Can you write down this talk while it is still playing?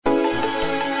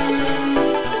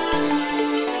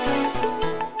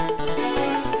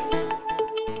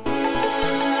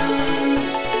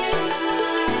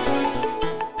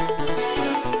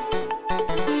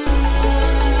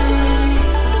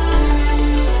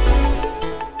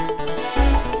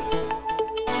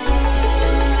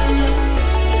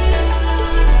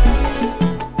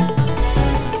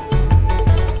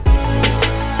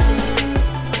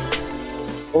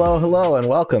Hello, and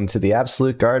welcome to the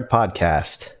Absolute Guard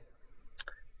podcast.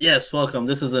 Yes, welcome.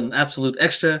 This is an absolute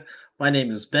extra. My name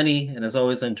is Benny, and as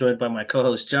always, I'm joined by my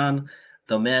co-host John,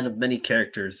 the man of many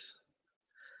characters.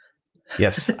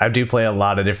 Yes, I do play a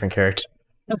lot of different characters.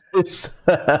 This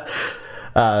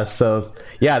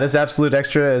Absolute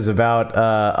Extra is about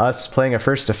us playing a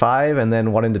first to 5 and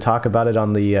then wanting to talk about it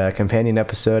on the companion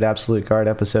episode, Absolute Guard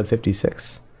episode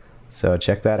 56. So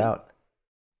check that out.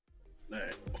 All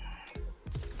right.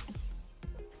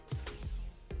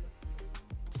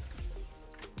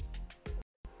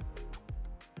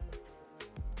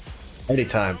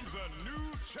 Anytime.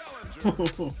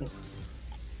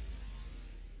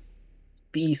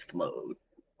 Beast mode.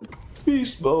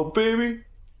 Beast mode, baby.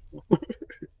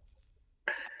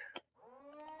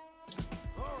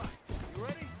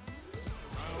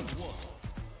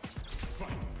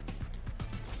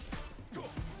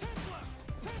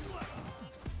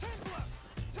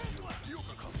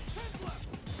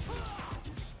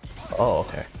 Oh,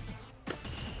 okay.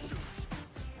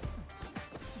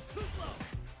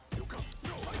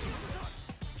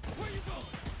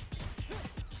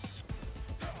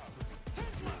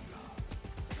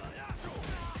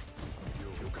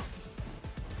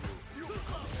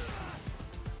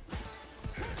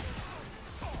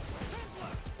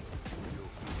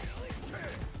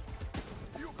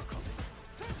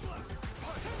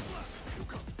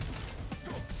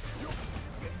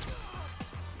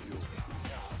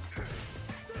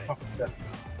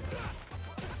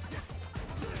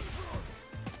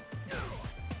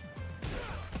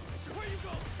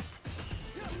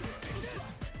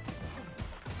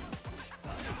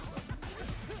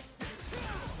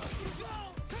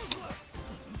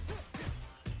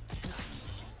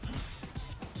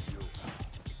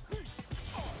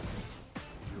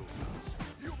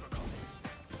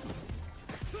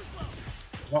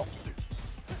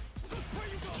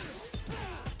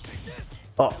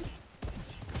 Oh.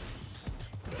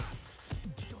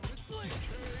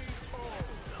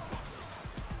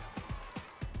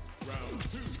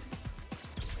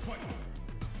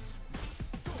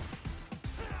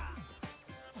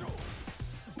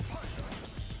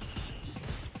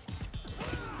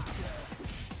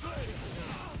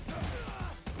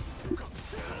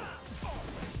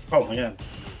 Oh my god.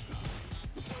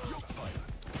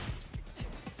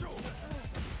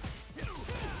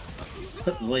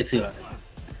 That was way too high.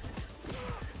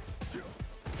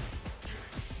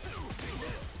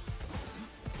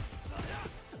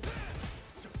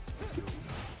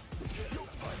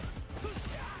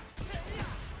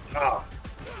 Ah.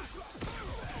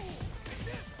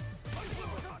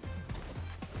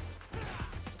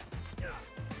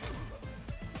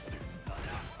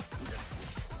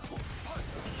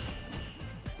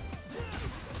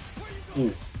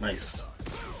 Ooh, nice.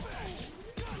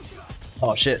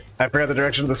 Oh shit, I forgot the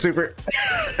direction of the super.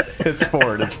 It's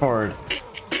forward, it's forward.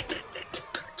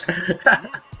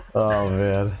 Oh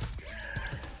man.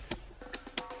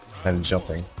 And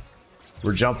jumping.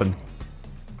 We're jumping.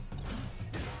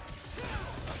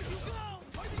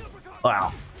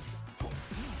 Wow.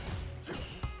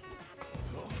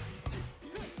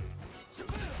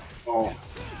 Oh.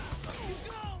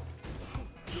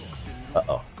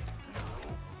 Uh-oh.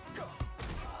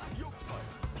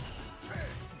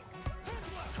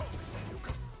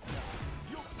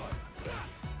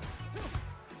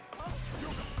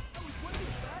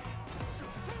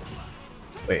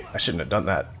 Wait, I shouldn't have done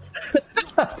that.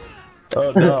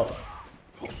 Oh no.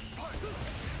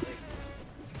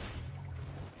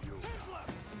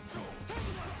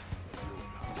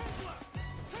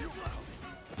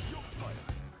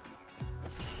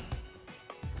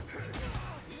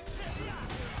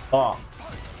 Oh.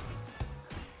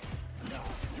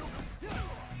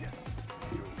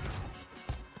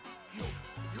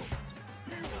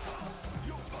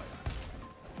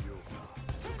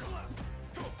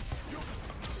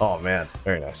 Oh man,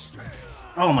 very nice.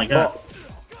 Oh my god.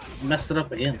 Messed it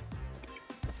up again.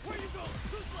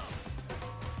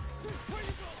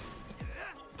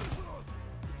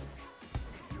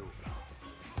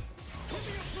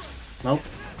 Nope.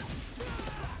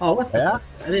 Oh, what the fuck?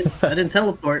 I didn't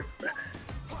teleport.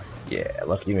 Yeah,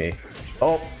 lucky me.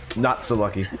 Oh, not so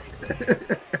lucky.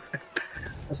 That's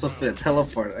supposed to be a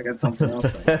teleport. I got something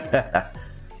else.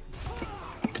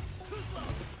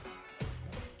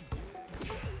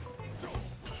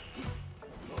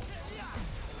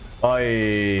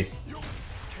 Oi.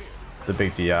 The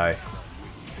big DI.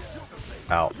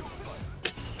 Ow.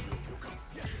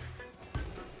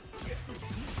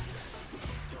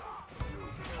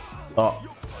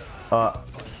 Oh.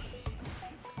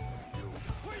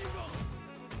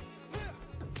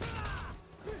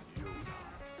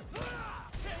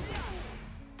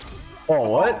 Oh,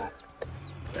 what?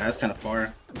 Yeah, that's kind of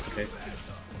far. It's okay.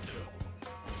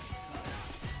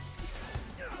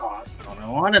 Oh, I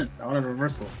wanted a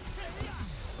reversal.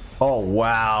 Oh,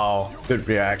 wow. Good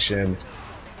reaction.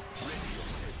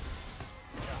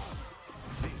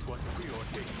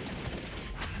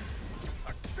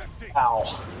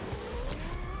 Ow.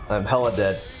 I'm hella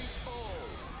dead.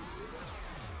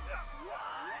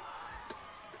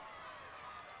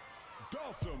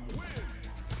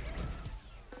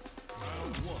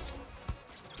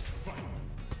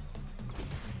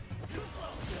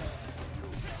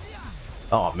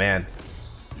 Oh, man.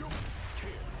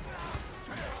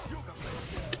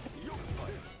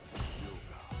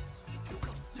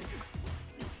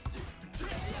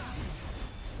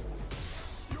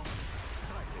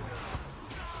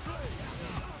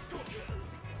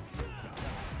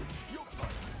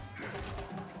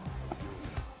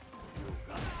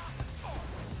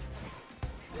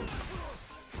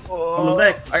 Coming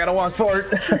back. I gotta walk forward.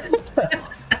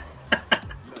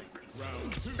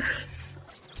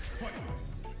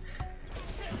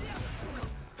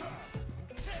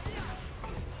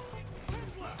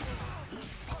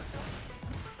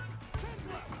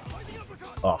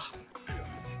 Oh.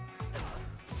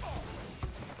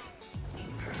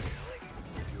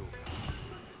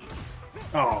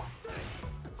 Oh.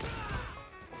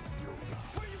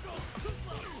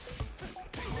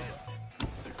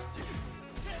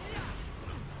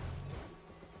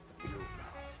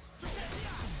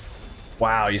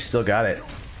 Wow, you still got it.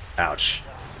 Ouch.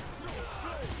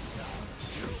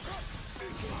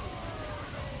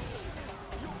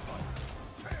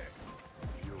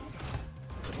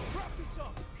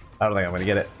 I don't think I'm gonna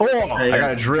get it. Oh, I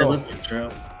got a drill. Yeah.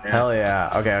 Hell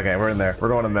yeah. Okay, okay, we're in there. We're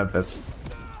going to Memphis.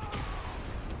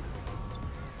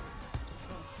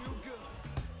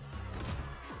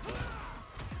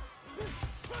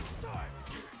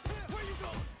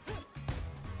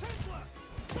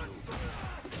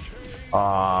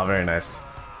 Aw, very nice.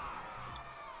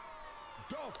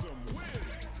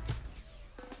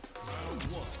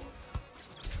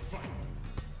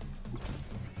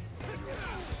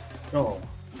 Oh.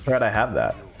 Where'd I have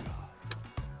that?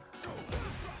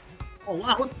 Oh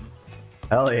wow.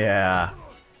 Hell yeah.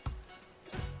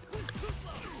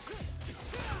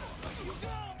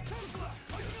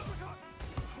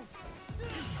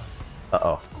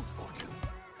 Uh-oh.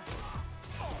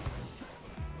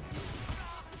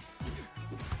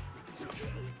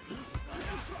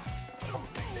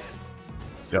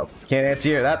 Yo, can't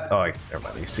answer that. Oh, never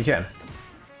mind. Yes, you can.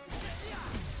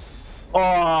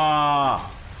 Oh!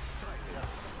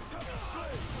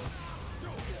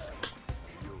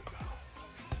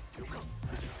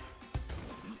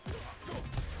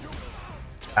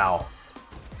 Ow.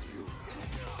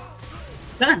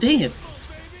 God dang it.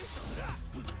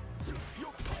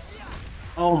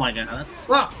 Oh my god, that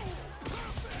sucks.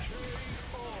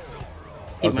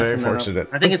 That was very Keep messing that up. fortunate.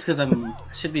 I think it's because I'm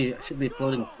should be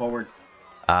floating forward.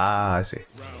 Ah, I see.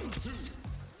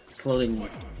 Floating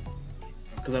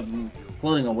because I'm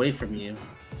floating away from you.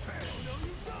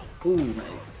 Ooh,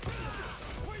 nice.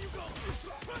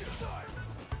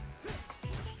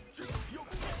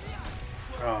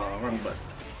 Oh, wrong button.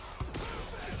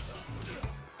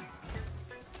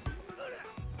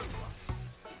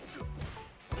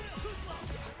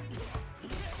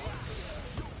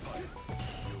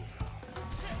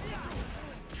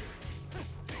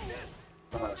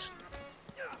 Gosh.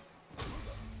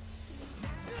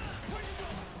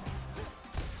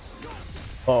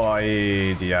 Oh,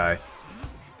 DI.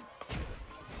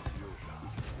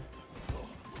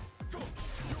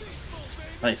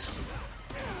 Nice.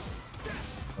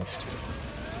 Nice.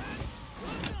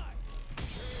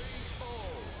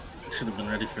 Should have been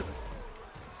ready for that.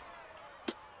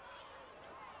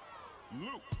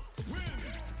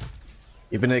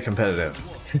 Even a competitive.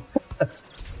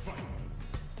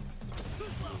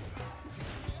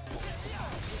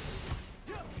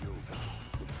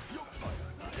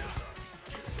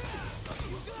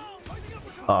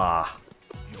 Ah,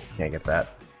 can't get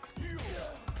that.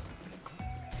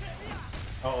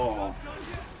 Oh.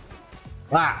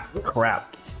 Ah,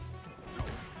 crap.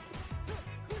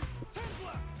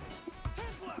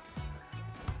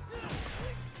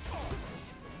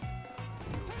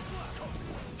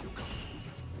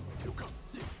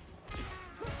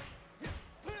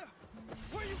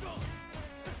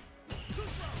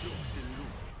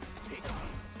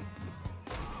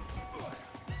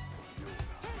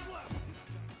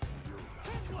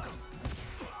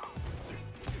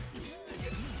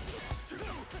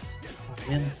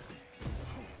 Man.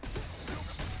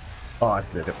 Oh, I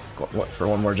did it. What for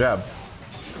one more jab?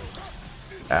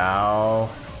 Ow.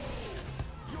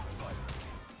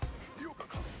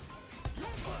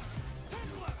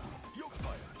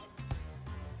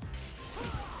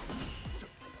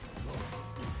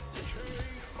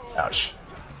 Ouch.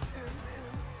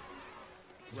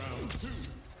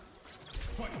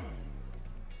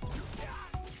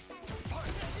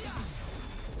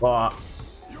 Well,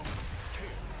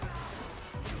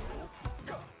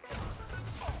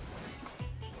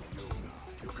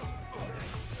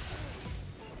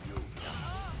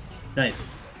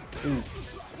 Nice. Ooh.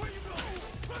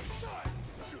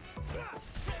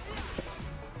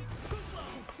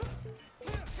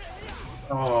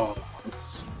 Oh,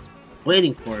 it's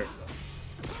waiting for it.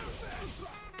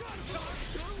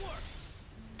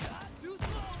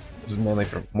 this is mainly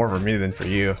more for me than for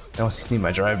you. I just need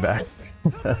my drive back.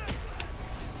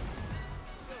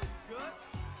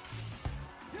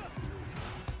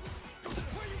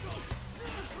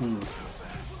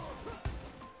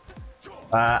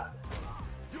 Ah.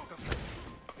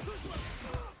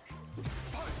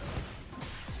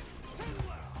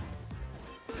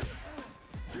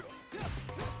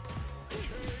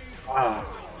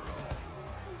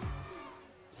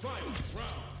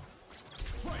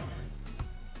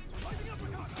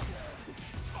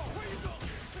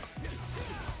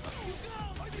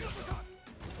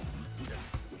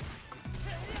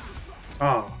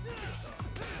 Oh.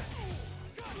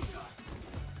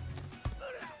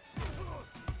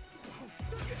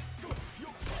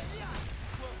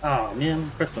 Oh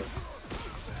man, Crystal.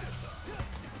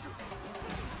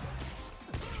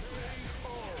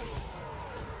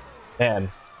 Man,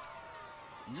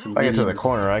 if I get to the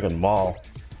corner, I can maul.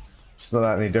 It's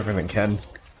not any different than Ken.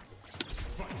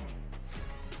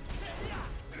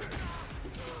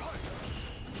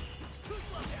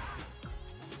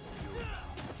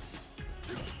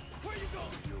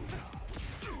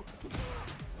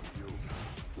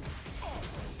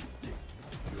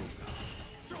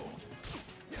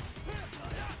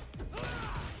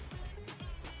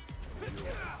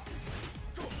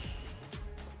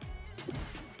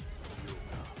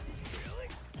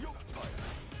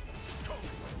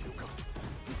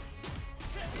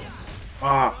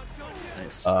 Ah.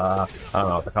 Nice. I don't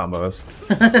know what the combo is.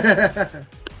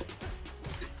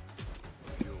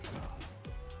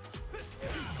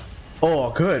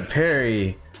 Oh, good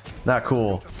parry. Not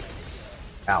cool.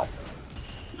 Ow.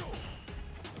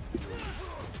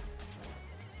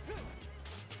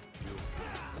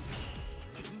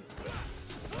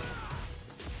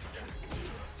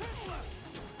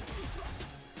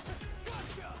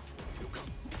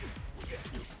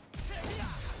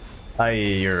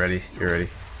 You're ready. You're ready.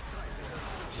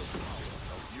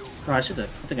 Oh, I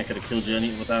think I could have killed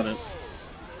you without it.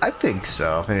 I think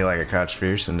so. Maybe like a crouch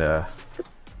fierce and Level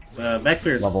 1. Back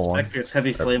Fierce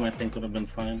Heavy Flame, I think would have been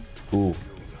fine. Ooh.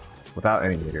 Without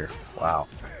any meter. Wow.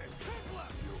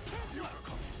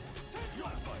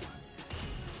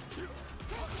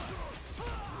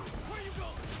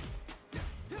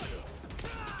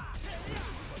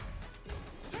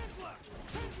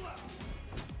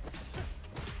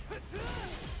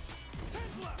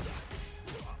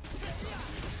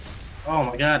 Oh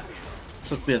my god. It's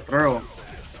supposed to be a throw.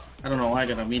 I don't know why I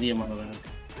got a medium out of that.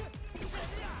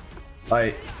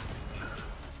 Bye.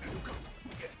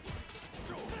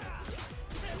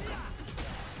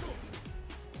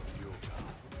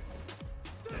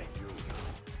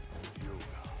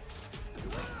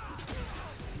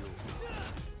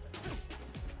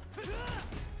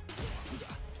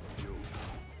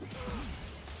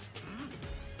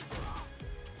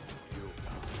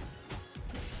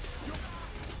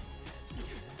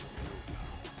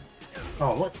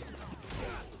 Oh, what?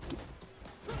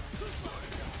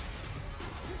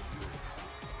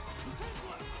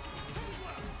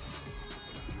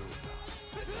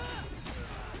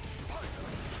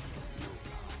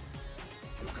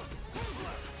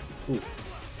 Ooh.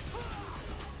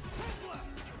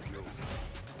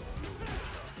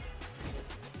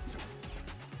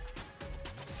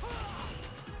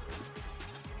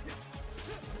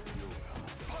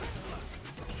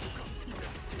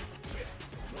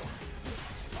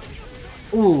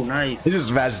 Ooh, nice. He just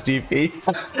matched DP.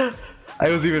 I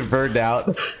was even burned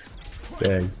out.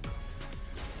 Dang.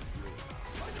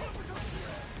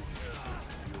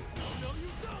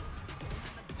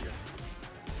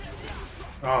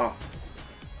 Oh.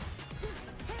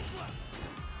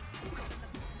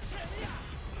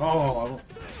 Oh,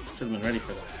 I should have been ready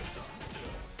for that.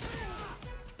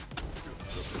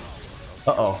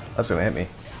 Uh-oh, that's gonna hit me.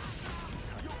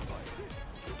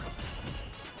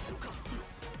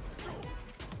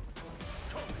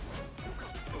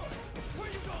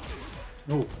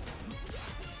 Oh.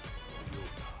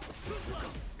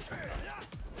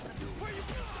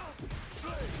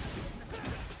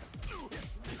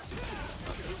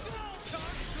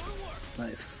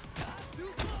 Nice.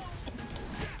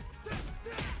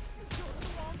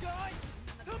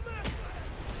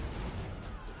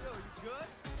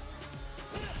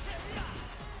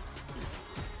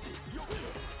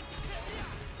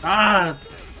 Ah!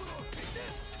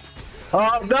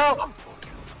 Oh no!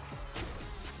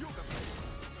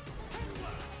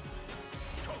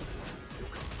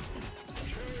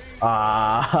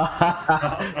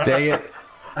 Ah, dang it.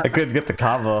 I couldn't get the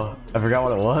combo. I forgot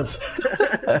what it was.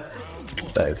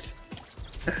 Nice.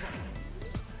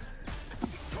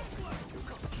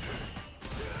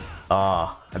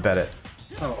 Ah, I bet it.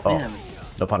 Oh, Oh, man.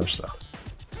 no punish though.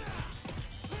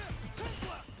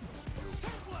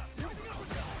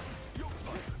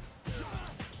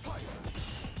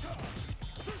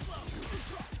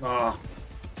 Oh.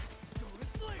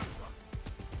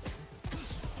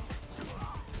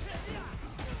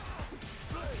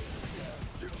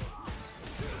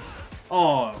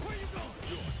 Oh.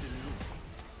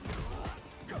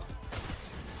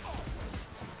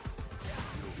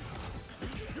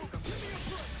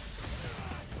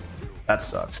 That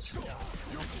sucks.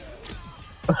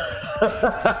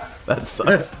 That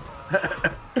sucks.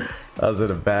 I was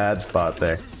in a bad spot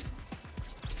there.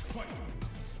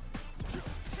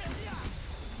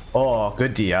 Oh,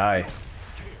 good DI. Ow,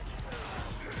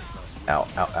 ow,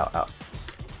 ow, ow.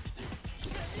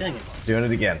 Dang it. Doing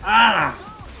it again. Ah!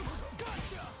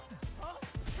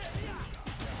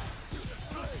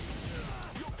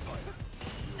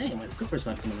 Hey, my slipper's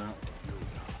not coming out.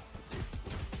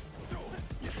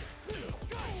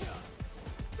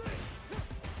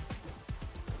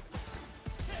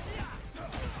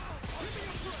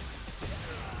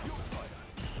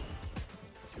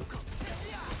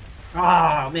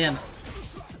 Ah, man.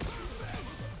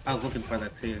 I was looking for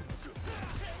that too.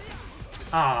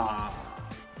 Ah,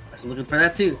 I was looking for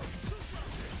that too.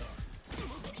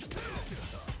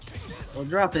 Oh,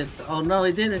 drop it. Oh no,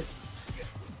 he didn't.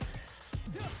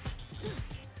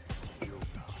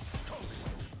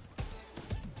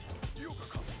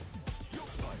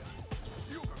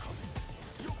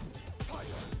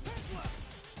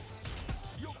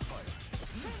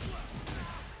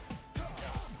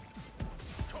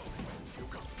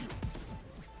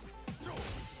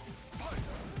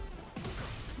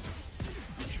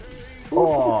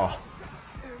 Oh.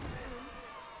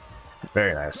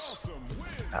 Very nice.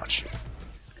 Ouch.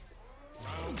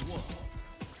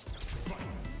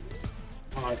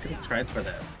 Oh, I could have tried for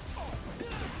that.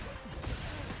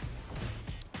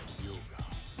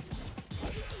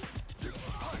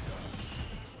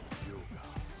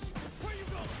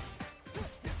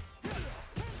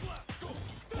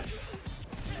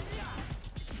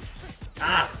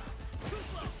 Ah!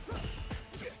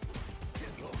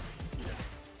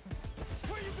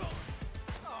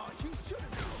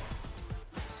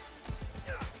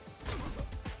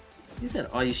 You said,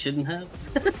 "Oh, you shouldn't have."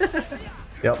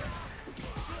 Yep.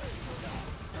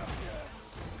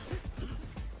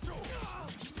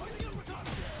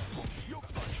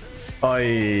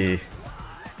 Oi.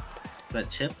 That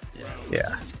chip? Yeah.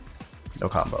 Yeah. No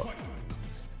combo.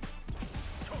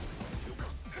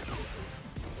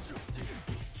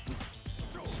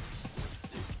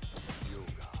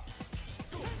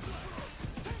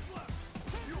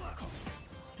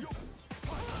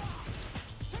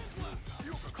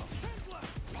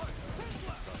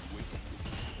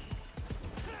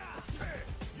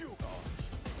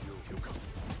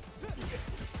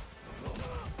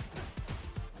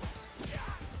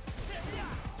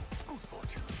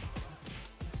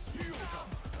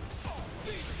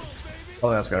 Oh,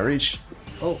 that's gonna reach.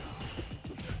 Oh.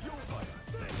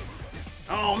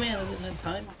 Oh man, I didn't have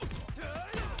time.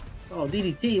 Oh,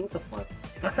 DDT, what the fuck?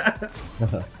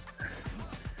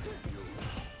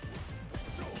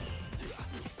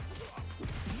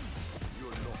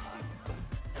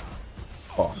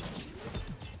 Oh.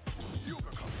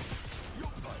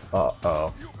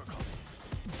 Uh-oh.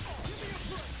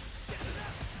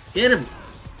 Get him!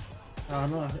 Oh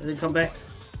no, it didn't come back.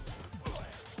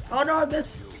 Oh no, I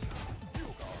missed!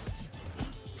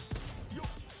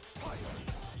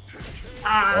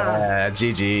 Ah!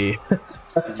 GG.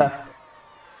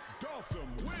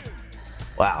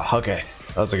 Wow, okay.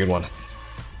 That was a good one.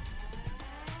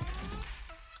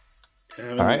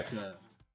 All right. right.